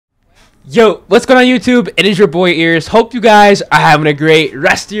Yo, what's going on YouTube? It is your boy Ears. Hope you guys are having a great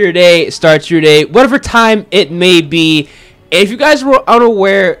rest of your day, start your day, whatever time it may be. And if you guys were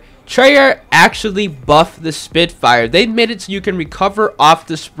unaware, Treyarch actually buffed the Spitfire. They made it so you can recover off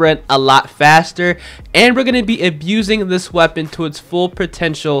the sprint a lot faster, and we're going to be abusing this weapon to its full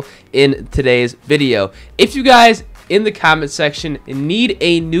potential in today's video. If you guys in the comment section need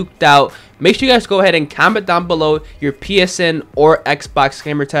a nuked out, make sure you guys go ahead and comment down below your PSN or Xbox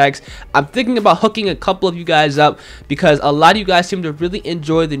gamer tags. I'm thinking about hooking a couple of you guys up because a lot of you guys seem to really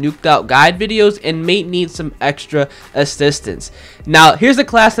enjoy the nuked out guide videos and may need some extra assistance. Now, here's the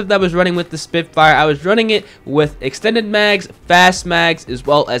class that I was running with the Spitfire. I was running it with extended mags, fast mags, as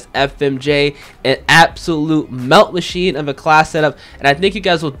well as FMJ, an absolute melt machine of a class setup, and I think you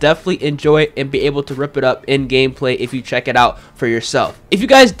guys will definitely enjoy it and be able to rip it up in gameplay if you check it out for yourself. If you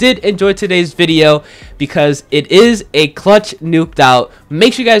guys did enjoy today's video, because it is a clutch nuked out,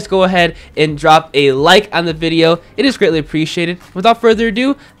 make sure you guys go ahead and drop a like on the video. It is greatly appreciated. Without further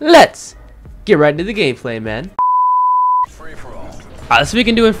ado, let's get right into the gameplay, man. Alright, so we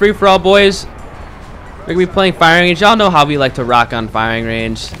can do in free for all, boys. We're gonna be playing firing range. Y'all know how we like to rock on firing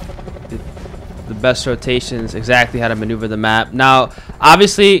range. The best rotations, exactly how to maneuver the map. Now,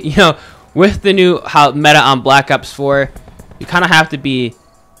 obviously, you know, with the new meta on Black Ops 4, you kind of have to be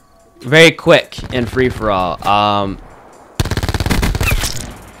very quick in free for all.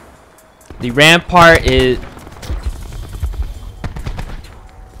 The rampart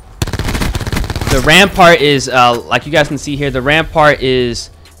is like you guys can see here, the rampart is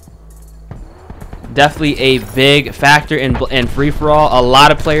definitely a big factor in free for all. A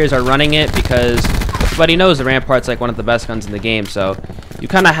lot of players are running it because everybody knows the rampart's like one of the best guns in the game. So you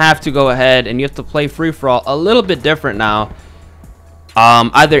kind of have to go ahead and you have to play free for all a little bit different now.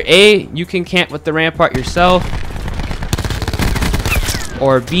 Either A, you can camp with the rampart yourself,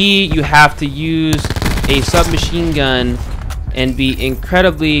 or B, you have to use a submachine gun and be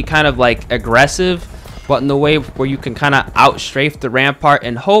incredibly kind of like aggressive, but in the way where you can kind of outstrafe the rampart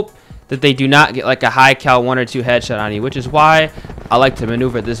and hope that they do not get like a high cal 1 or 2 headshot on you, which is why I like to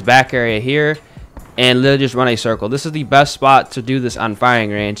maneuver this back area here and literally just run a circle. This is the best spot to do this on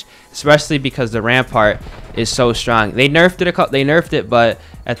firing range, especially because the rampart is so strong. They nerfed it, but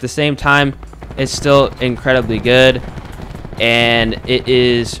at the same time, it's still incredibly good. And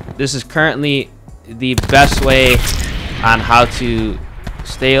this is currently the best way on how to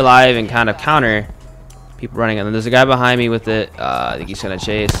stay alive and kind of counter people running. And there's a guy behind me with it. I think he's gonna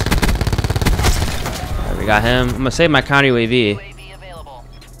chase. Right, we got him. I'm gonna save my counter UAV.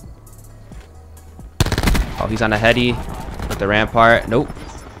 Oh, he's on a heady with the rampart. Nope.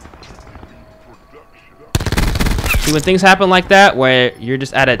 See, when things happen like that, where you're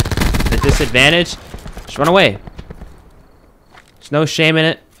just at a disadvantage, just run away. There's no shame in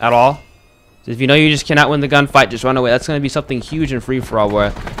it at all. So if you know you just cannot win the gunfight, just run away. That's going to be something huge in free for all,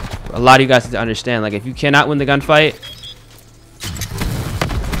 where a lot of you guys need to understand. Like, if you cannot win the gunfight,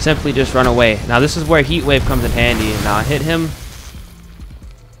 simply just run away. Now, this is where heat wave comes in handy. Now, I hit him.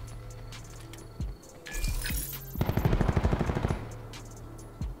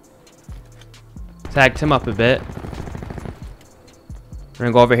 Tagged him up a bit. We're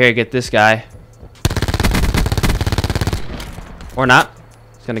gonna go over here and get this guy. Or not.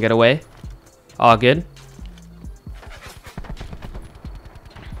 He's gonna get away. All good.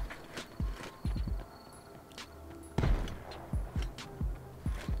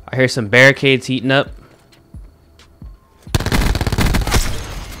 I hear some barricades heating up.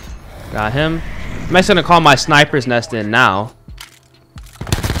 Got him. I'm just gonna call my sniper's nest in now.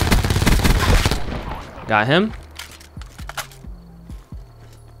 Got him.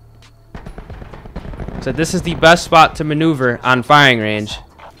 So this is the best spot to maneuver on firing range.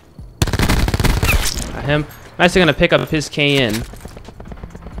 Got him. I'm actually gonna pick up his KN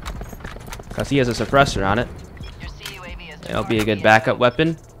because he has a suppressor on it. It'll be a good backup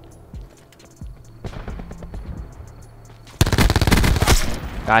weapon.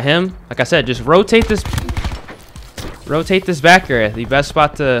 Got him. Like I said, just rotate this back area. The best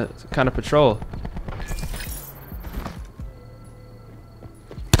spot to kind of patrol.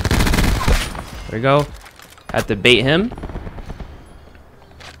 There we go. Have to bait him.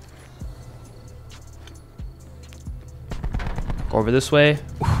 Go over this way.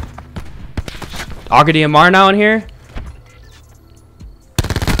 Auger DMR now in here.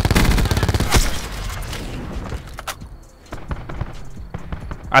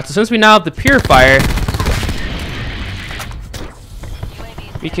 Alright, so since we now have the Purifier,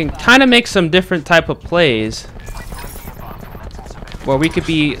 we can kind of make some different type of plays where we could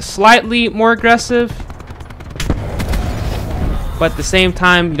be slightly more aggressive but at the same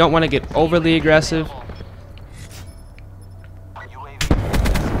time, you don't want to get overly aggressive.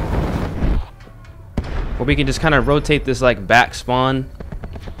 Or we can just kind of rotate this like back spawn.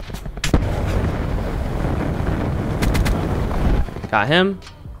 Got him.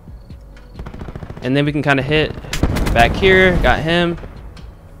 And then we can kind of hit back here. Got him.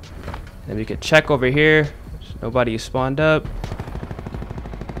 Then we could check over here. There's nobody spawned up.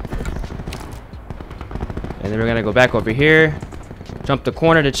 And then we're gonna go back over here. Jump the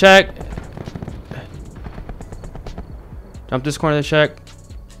corner to check. Jump this corner to check.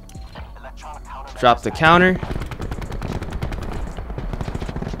 Drop the counter.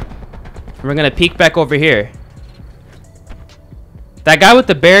 We're gonna peek back over here. That guy with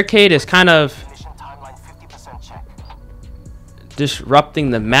the barricade is kind of disrupting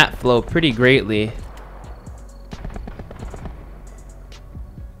the map flow pretty greatly.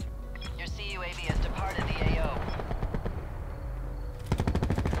 Your CUAV has departed the AO.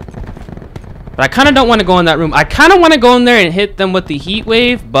 But I kind of don't want to go in that room. I kind of want to go in there and hit them with the heat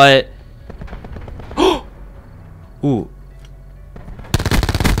wave, but ooh.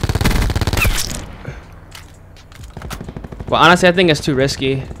 Well, honestly, I think it's too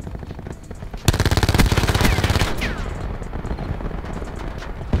risky.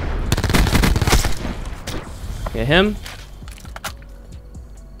 Get him.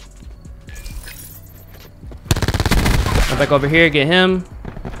 Come back over here, get him.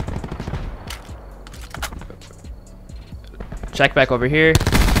 Check back over here.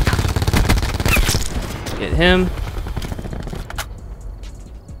 Get him.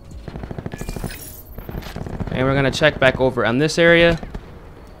 And we're gonna check back over on this area.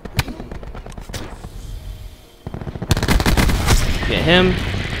 Get him.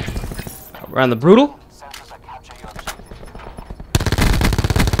 We're on the brutal.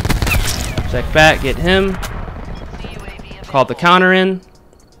 Check back, get him. Call the counter in.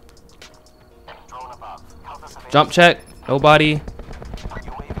 Jump check, nobody.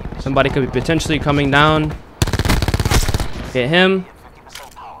 Somebody could be potentially coming down. Get him.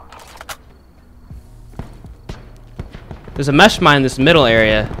 There's a mesh mine in this middle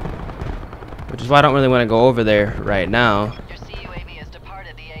area, which is why I don't really want to go over there right now. Your CUAV has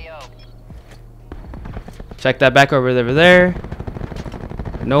departed the AO. Check that back over there.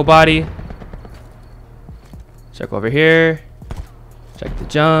 Nobody. Check over here. Check the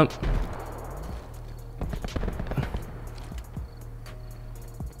jump.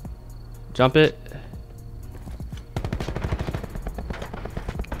 Jump it.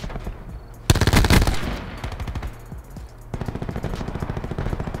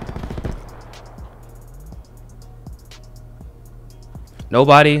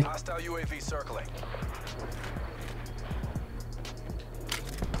 Nobody. Hostile UAV circling.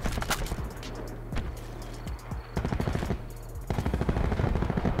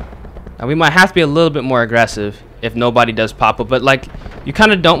 Now we might have to be a little bit more aggressive if nobody does pop up, but like you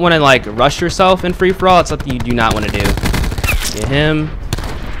kind of don't want to like rush yourself in free for all. It's something you do not want to do. Get him.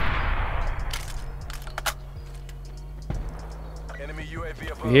 Enemy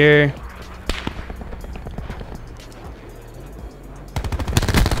UAV above. Here.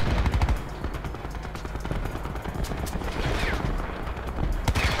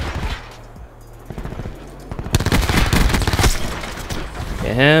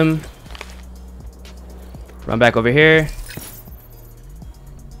 Get him. Run back over here.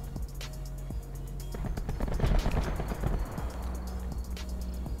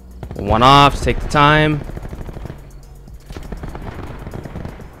 One off, take the time.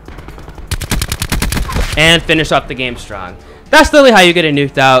 And finish up the game strong. That's literally how you get it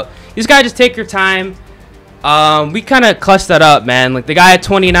nuked out. You just gotta just take your time. We kind of clutched that up, man. Like the guy at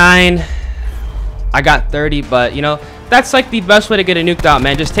 29, I got 30, but you know, that's like the best way to get it nuked out,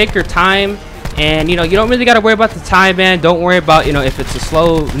 man. Just take your time. And you know, you don't really got to worry about the time, man. Don't worry about, you know, if it's a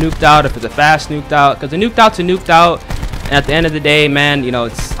slow nuked out, if it's a fast nuked out, because the nuked out's a nuked out. And at the end of the day, man, you know,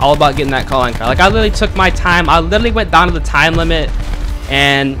 it's all about getting that calling card. Like I literally took my time. I literally went down to the time limit.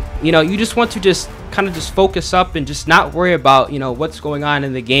 And you know, you just want to just kind of just focus up and just not worry about, you know, what's going on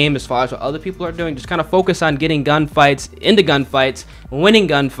in the game as far as what other people are doing. Just kind of focus on getting gunfights, into gunfights, winning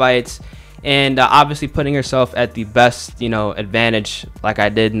gunfights. And obviously putting yourself at the best, you know, advantage like I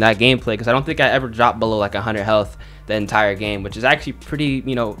did in that gameplay, because I don't think I ever dropped below like 100 health the entire game, which is actually pretty,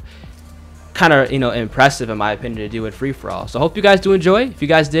 you know, kind of, you know, impressive in my opinion to do it free for all. So I hope you guys do enjoy. If you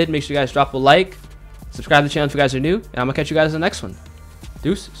guys did, make sure you guys drop a like, subscribe to the channel if you guys are new, and I'm gonna catch you guys in the next one.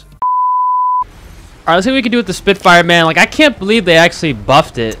 Deuces. All right, let's see what we can do with the Spitfire, man. Like I can't believe they actually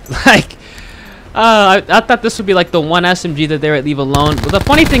buffed it. Like I thought this would be like the one SMG that they would leave alone. But the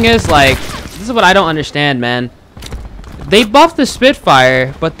funny thing is, like, this is what I don't understand, man. they buffed the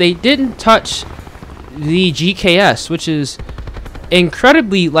Spitfire, but they didn't touch the GKS, which is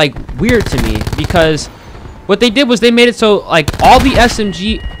incredibly like weird to me, because what they did was they made it so like all the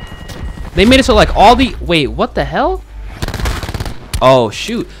SMG, they made it so like all the, wait, what the hell? Oh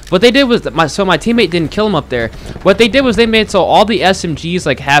shoot. What they did was that my teammate didn't kill him up there. What they did was they made it so all the SMGs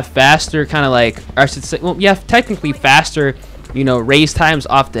like have faster kind of like, or I should say, well, yeah, technically faster, you know, raise times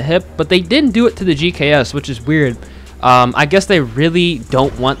off the hip, but they didn't do it to the GKS, which is weird. I guess they really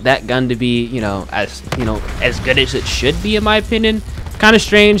don't want that gun to be, you know, as good as it should be, in my opinion. Kind of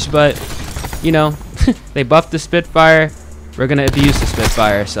strange, but you know, they buffed the Spitfire. We're gonna abuse the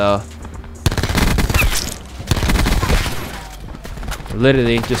Spitfire, so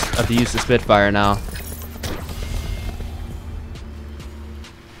literally just abuse the Spitfire now.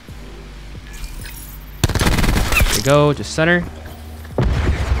 There we go, just center.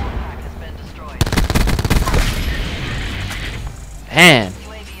 Man.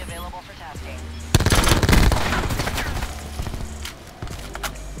 UAV available for tasking.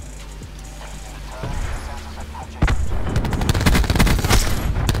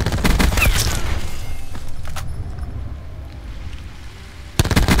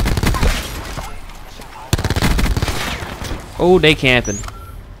 Oh, they camping.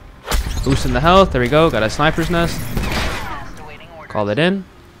 Boosting the health. There we go. Got a sniper's nest. Call it in.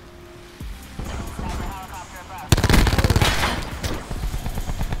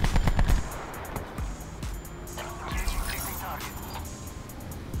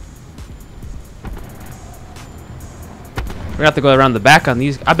 We're gonna have to go around the back on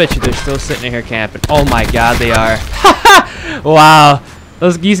these. I bet you they're still sitting in here camping. Oh my god, they are. Wow.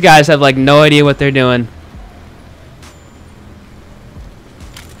 These guys have like no idea what they're doing.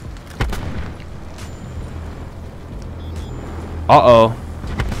 Uh-oh.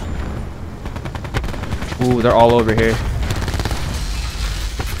 Ooh, they're all over here.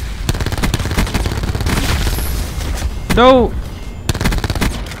 No.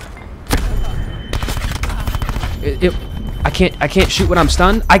 I can't shoot when I'm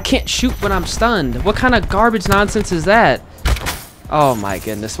stunned. I can't shoot when I'm stunned. What kind of garbage nonsense is that? Oh my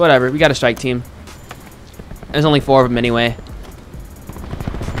goodness. Whatever. We got a strike team. There's only 4 of them anyway.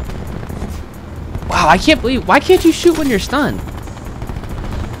 Wow, I can't believe. Why can't you shoot when you're stunned?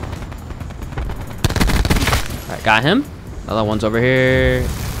 Alright, got him. Another one's over here.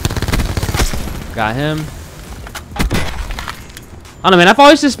 Got him. I don't know, man. I've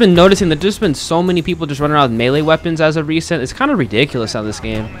always just been noticing that there's been so many people just running around with melee weapons as of recent. It's kind of ridiculous on this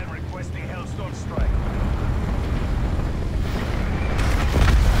game.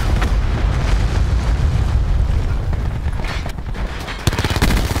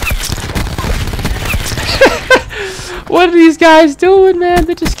 What are these guys doing, man?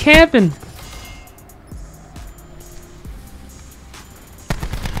 They're just camping.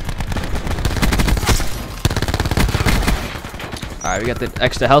 Alright, we got the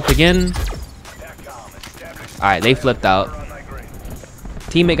extra health again. Alright, they flipped out.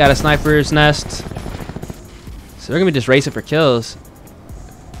 Teammate got a sniper's nest. So they're gonna be just racing for kills.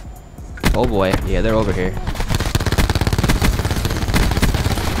 Oh boy. Yeah, they're over here.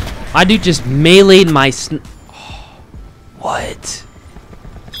 My dude just meleeed my what?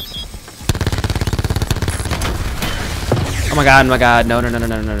 Oh my god, no, no, no, no,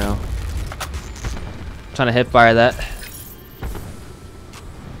 no, no, no. I'm trying to hip fire that.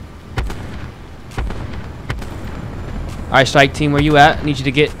 Alright, strike team, where you at? Need you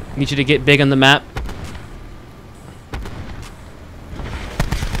to get big on the map.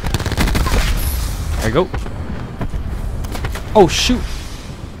 There you go. Oh shoot.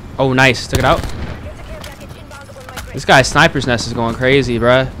 Oh nice, took it out. This guy's sniper's nest is going crazy,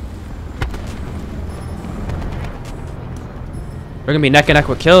 bruh. We're gonna be neck and neck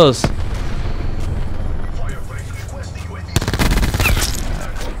with kills.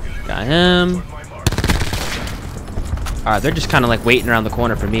 Got him. Alright, they're just kind of like waiting around the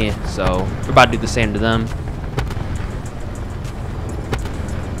corner for me, so we're about to do the same to them.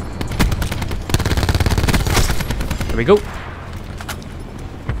 There we go.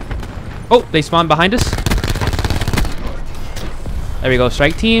 Oh, they spawned behind us. There we go,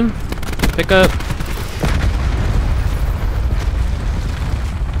 strike team. Pick up.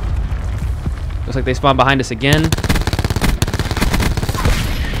 Looks like they spawned behind us again.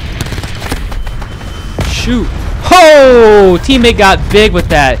 Shoot. Oh, teammate got big with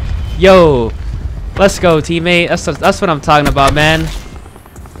that. Yo, let's go, teammate. That's what I'm talking about, man.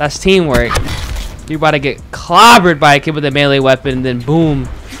 That's teamwork. You're about to get clobbered by a kid with a melee weapon, and then boom.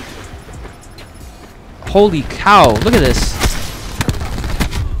 Holy cow, look at this.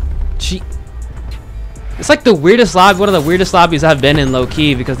 It's like the weirdest lobby, one of the weirdest lobbies I've been in, low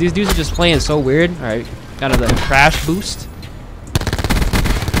key, because these dudes are just playing so weird. All right, got another crash boost.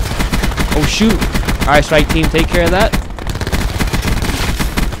 Oh shoot! All right, strike team, take care of that.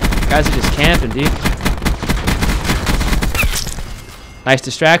 Guys are just camping, dude. Nice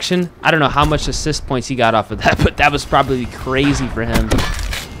distraction. I don't know how much assist points he got off of that, but that was probably crazy for him.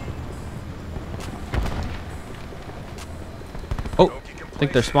 Oh, I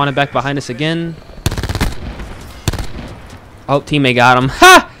think they're spawning back behind us again. Oh, teammate got him.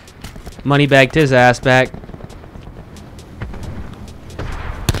 Ha! Money bagged his ass back.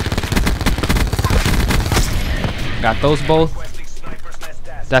 Got those both.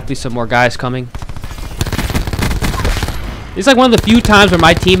 Definitely some more guys coming. It's like one of the few times where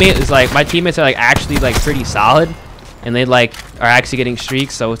my teammates are like actually like pretty solid, and they like are actually getting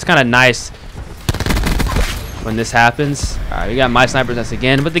streaks. So it's kind of nice when this happens. All right, we got my sniper's nest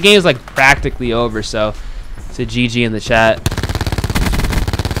again, but the game is like practically over. So it's a GG in the chat.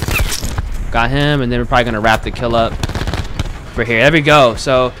 Got him, and then we're probably gonna wrap the kill up for here. There we go.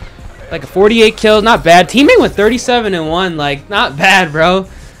 So like a 48 kills, not bad. Teammate went 37-1, like not bad, bro.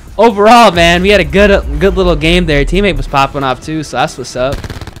 Overall, man, we had a good little game there. Teammate was popping off too, so that's what's up.